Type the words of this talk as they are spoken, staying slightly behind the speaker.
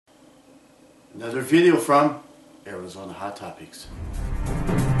Another video from Arizona Hot Topics.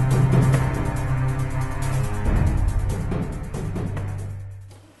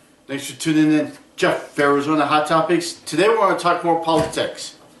 Thanks for tuning in. Jeff, Arizona Hot Topics. Today we're going to talk more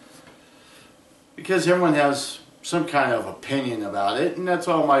politics. Because everyone has some kind of opinion about it, and that's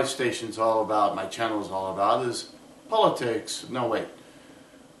all my station's all about, my channel is all about, is politics. No, wait.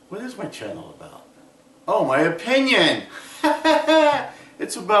 What is my channel about? Oh, my opinion!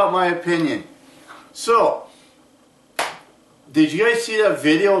 It's about my opinion. So, did you guys see that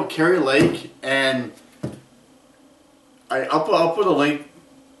video of Kari Lake? And I'll put a link,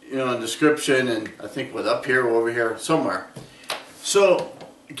 in the description, and I think up here or over here somewhere. So,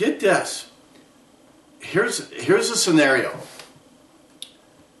 get this. Here's a scenario.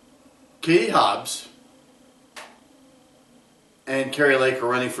 Hobbs and Kari Lake are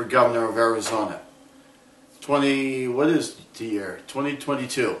running for governor of Arizona. What is the year?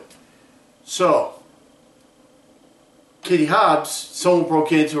 2022. So, Hobbs, someone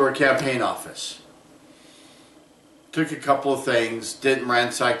broke into her campaign office. Took a couple of things, didn't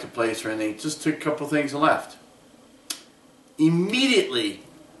ransack the place or anything, just took a couple of things and left. Immediately,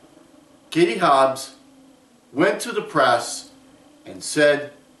 Hobbs went to the press and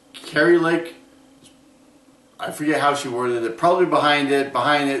said Kari Lake, I forget how she worded it, probably behind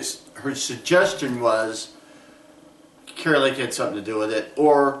it, her suggestion was Kari Lake had something to do with it,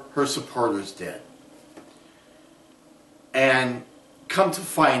 or her supporters did. And come to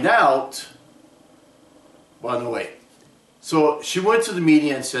find out, well, no, wait. So she went to the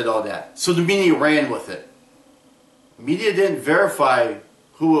media and said all that. So the media ran with it. The media didn't verify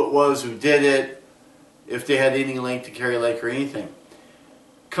who it was who did it, if they had any link to Kari Lake or anything.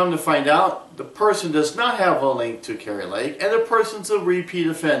 Come to find out, the person does not have a link to Kari Lake, and the person's a repeat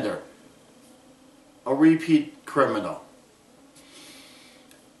offender. A repeat criminal.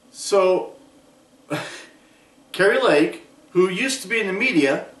 So, Kari Lake, who used to be in the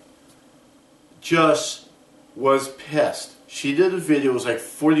media, just was pissed. She did a video, it was like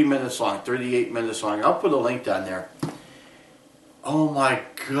 40 minutes long, 38 minutes long. I'll put a link down there. Oh my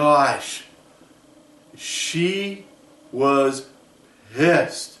gosh. She was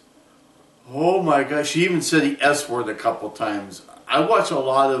pissed. Oh my gosh. She even said the S word a couple times. I watch a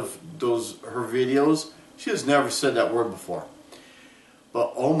lot of her videos. She has never said that word before.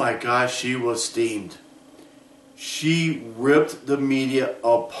 But oh my gosh, she was steamed. She ripped the media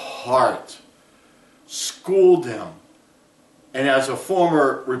apart. Schooled them. And as a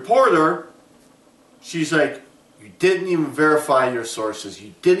former reporter, she's like, you didn't even verify your sources.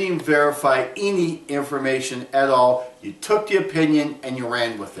 You didn't even verify any information at all. You took the opinion and you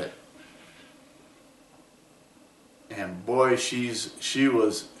ran with it. And boy, she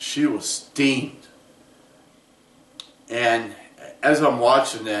was steamed. And as I'm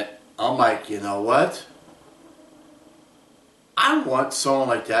watching it, I'm like, you know what? I want someone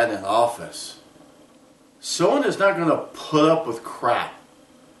like that in office. Someone that's not going to put up with crap.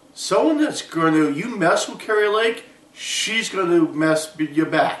 Someone that's going to, you mess with Kari Lake, she's going to mess you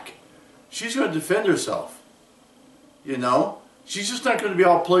back. She's going to defend herself. You know? She's just not going to be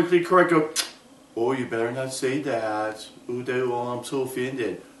all politically correct. Go, oh, you better not say that. Oh, I'm so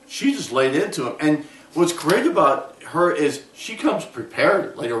offended. She just laid into him. And what's great about her is she comes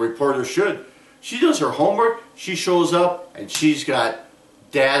prepared, like a reporter should. She does her homework, she shows up, and she's got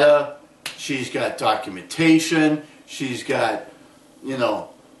data, she's got documentation, she's got,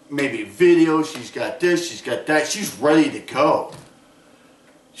 maybe video, she's got this, she's got that, she's ready to go.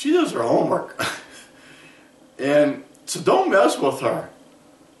 She does her homework. And so don't mess with her.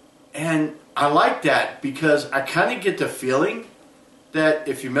 And I like that because I kind of get the feeling that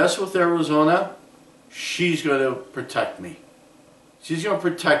if you mess with Arizona, she's going to protect me. She's going to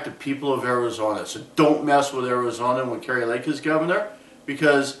protect the people of Arizona. So don't mess with Arizona when Kari Lake is governor,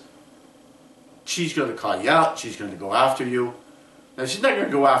 because she's going to call you out. She's going to go after you. Now, she's not going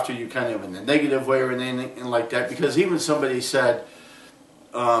to go after you kind of in a negative way or anything like that, because even somebody said,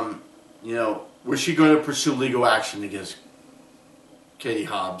 was she going to pursue legal action against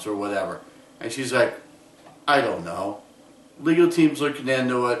Hobbs or whatever? And she's like, I don't know. Legal team's looking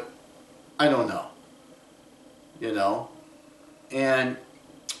into it. I don't know. And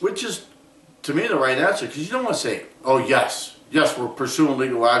which is, to me, the right answer, because you don't want to say, oh, yes, we're pursuing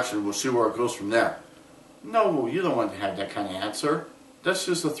legal action, we'll see where it goes from there. No, you don't want to have that kind of answer. That's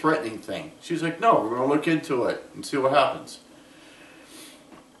just a threatening thing. She's like, no, we're going to look into it and see what happens.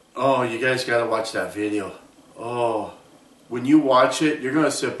 Oh, you guys got to watch that video. Oh, when you watch it, you're going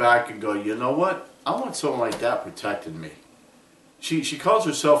to sit back and go, you know what? I want someone like that protecting me. She calls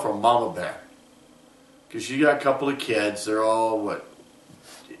herself a mama bear. Because she got a couple of kids. They're all,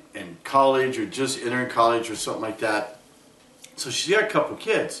 in college or just entering college or something like that. So she's got a couple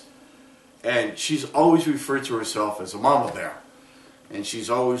kids. And she's always referred to herself as a mama bear. And she's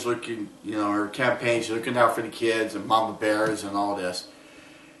always looking, you know, her campaign, she's looking out for the kids and mama bears and all this.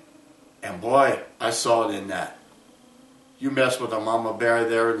 And boy, I saw it in that. You mess with a mama bear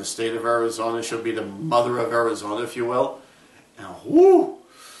there in the state of Arizona, she'll be the mother of Arizona, if you will. And whoo!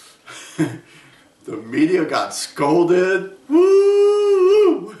 The media got scolded.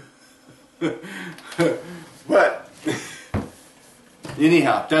 Woo! But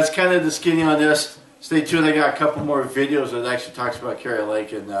anyhow, that's kind of the skinny on this. Stay tuned. I got a couple more videos that actually talks about Kari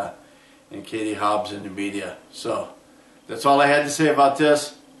Lake and Katie Hobbs in the media. So that's all I had to say about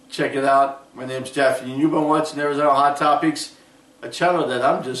this. Check it out. My name's Jeff, and you've been watching Arizona Hot Topics, a channel that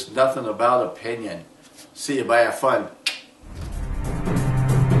I'm just nothing about opinion. See you. Bye. Have fun.